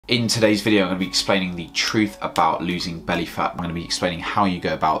In today's video, I'm going to be explaining the truth about losing belly fat. I'm going to be explaining how you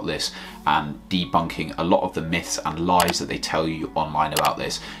go about this and debunking a lot of the myths and lies that they tell you online about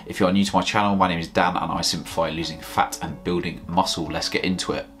this. If you're new to my channel, my name is Dan and I simplify losing fat and building muscle. Let's get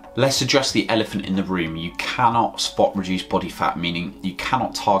into it. Let's address the elephant in the room. You cannot spot reduce body fat, meaning you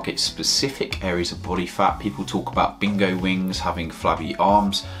cannot target specific areas of body fat. People talk about bingo wings, having flabby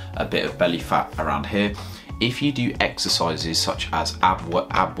arms, a bit of belly fat around here. If you do exercises such as ab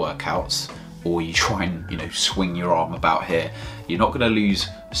workouts, or you try and swing your arm about here, you're not going to lose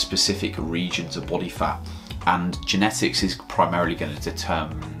specific regions of body fat. And genetics is primarily going to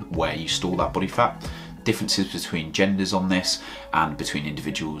determine where you store that body fat. Differences between genders on this and between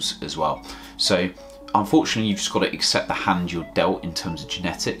individuals as well. So unfortunately, you've just got to accept the hand you're dealt in terms of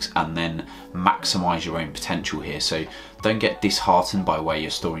genetics and then maximize your own potential here. So don't get disheartened by where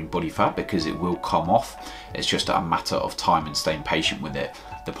you're storing body fat, because it will come off. It's just a matter of time and staying patient with it.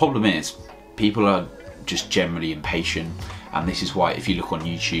 The problem is people are just generally impatient, and this is why if you look on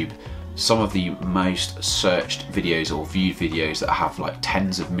YouTube, some of the most searched videos or viewed videos that have like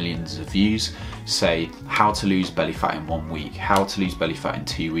tens of millions of views say how to lose belly fat in 1 week, how to lose belly fat in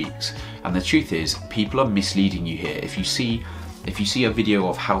 2 weeks. And the truth is, people are misleading you here. If you see a video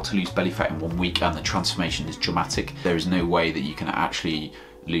of how to lose belly fat in 1 week and the transformation is dramatic, there is no way that you can actually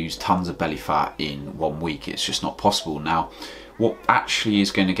lose tons of belly fat in 1 week. It's just not possible. Now, what actually is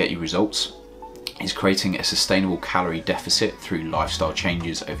going to get you results is creating a sustainable calorie deficit through lifestyle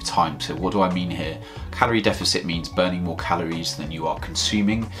changes over time. So what do I mean here? Calorie deficit means burning more calories than you are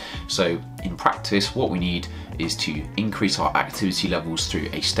consuming. So in practice, what we need is to increase our activity levels through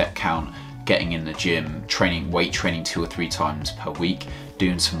a step count, getting in the gym, weight training 2 or 3 times per week,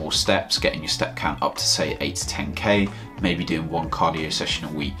 doing some more steps, getting your step count up to say 8 to 10K, maybe doing 1 cardio session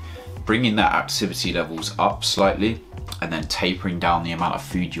a week. Bringing that activity levels up slightly and then tapering down the amount of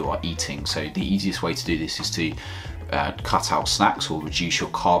food you are eating. So the easiest way to do this is to cut out snacks or reduce your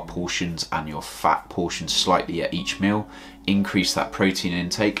carb portions and your fat portions slightly at each meal, increase that protein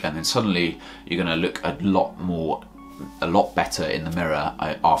intake, and then suddenly you're going to look a lot better in the mirror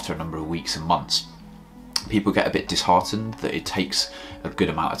after a number of weeks and months. People get a bit disheartened that it takes a good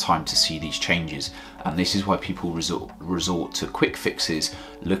amount of time to see these changes, and this is why people resort to quick fixes,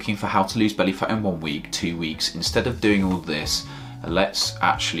 looking for how to lose belly fat in 1 week, 2 weeks. Instead of doing all this, let's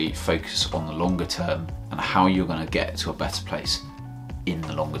actually focus on the longer term and how you're going to get to a better place in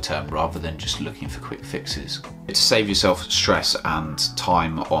the longer term, rather than just looking for quick fixes. To save yourself stress and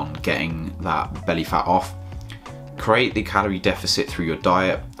time on getting that belly fat off, create the calorie deficit through your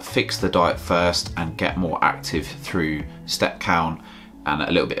diet, fix the diet first and get more active through step count and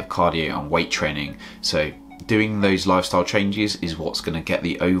a little bit of cardio and weight training. So doing those lifestyle changes is what's going to get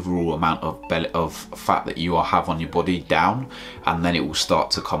the overall amount of fat that you have on your body down, and then it will start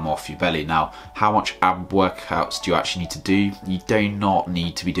to come off your belly. Now, how much ab workouts do you actually need to do? You do not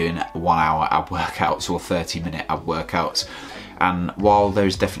need to be doing 1 hour ab workouts or 30-minute ab workouts. And while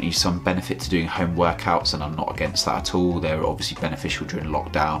there's definitely some benefit to doing home workouts, and I'm not against that at all, they're obviously beneficial during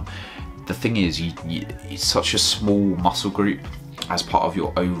lockdown, the thing is, it's such a small muscle group as part of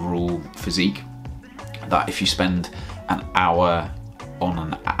your overall physique that if you spend an hour on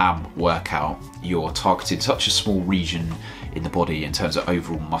an ab workout, you're targeting such a small region in the body in terms of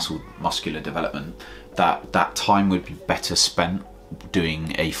overall muscular development, that time would be better spent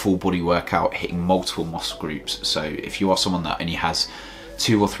doing a full body workout, hitting multiple muscle groups. So if you are someone that only has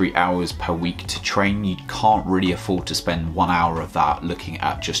 2 or 3 hours per week to train, you can't really afford to spend 1 hour of that looking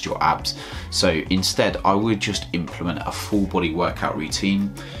at just your abs. So instead, I would just implement a full body workout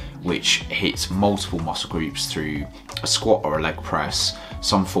routine which hits multiple muscle groups through a squat or a leg press,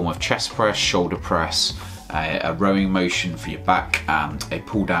 some form of chest press, shoulder press, a rowing motion for your back, and a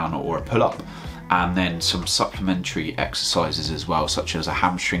pull down or a pull up. And then some supplementary exercises as well, such as a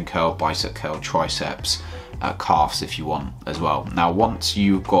hamstring curl, bicep curl, triceps, calves if you want as well. Now, once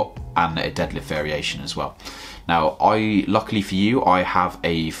you've got, and a deadlift variation as well. Now, luckily for you, I have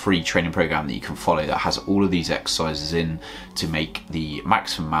a free training program that you can follow that has all of these exercises in to make the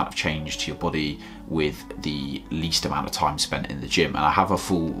maximum amount of change to your body with the least amount of time spent in the gym. And I have a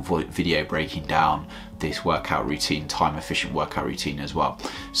full video breaking down this workout routine, time efficient workout routine as well.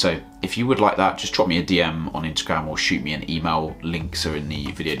 So if you would like that, just drop me a DM on Instagram or shoot me an email. Links are in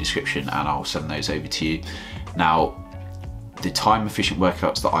the video description and I'll send those over to you. Now, the time efficient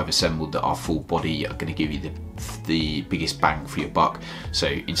workouts that I've assembled that are full body are going to give you the biggest bang for your buck. So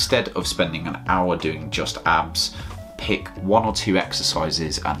instead of spending an hour doing just abs, pick 1 or 2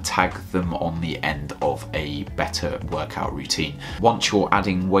 exercises and tag them on the end of a better workout routine. Once you're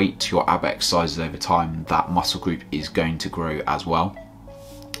adding weight to your ab exercises over time, that muscle group is going to grow as well.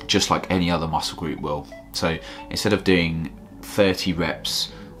 just like any other muscle group will. So instead of doing 30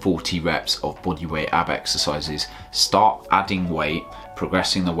 reps, 40 reps of bodyweight ab exercises, start adding weight,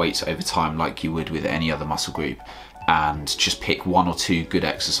 progressing the weights over time like you would with any other muscle group, and just pick 1 or 2 good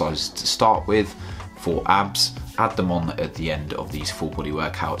exercises to start with for abs, add them on at the end of these full body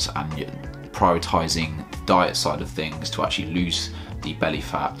workouts, and prioritizing the diet side of things to actually lose the belly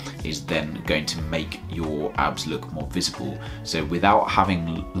fat is then going to make your abs look more visible. So without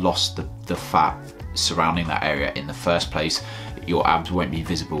having lost the fat surrounding that area in the first place, your abs won't be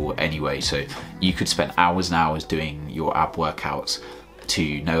visible anyway. So you could spend hours and hours doing your ab workouts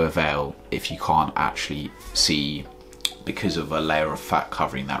to no avail if you can't actually see because of a layer of fat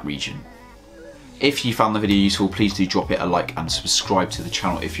covering that region. If you found the video useful, please do drop it a like and subscribe to the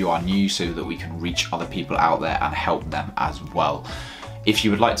channel if you are new, so that we can reach other people out there and help them as well. If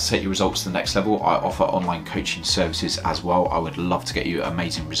you would like to take your results to the next level, I offer online coaching services as well. I would love to get you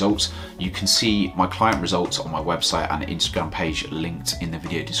amazing results. You can see my client results on my website and Instagram page linked in the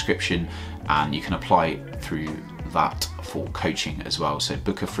video description, and you can apply through that for coaching as well. So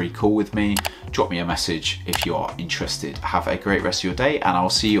book a free call with me, drop me a message if you are interested. Have a great rest of your day, and I'll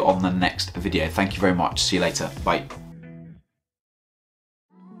see you on the next video. Thank you very much. See you later. Bye.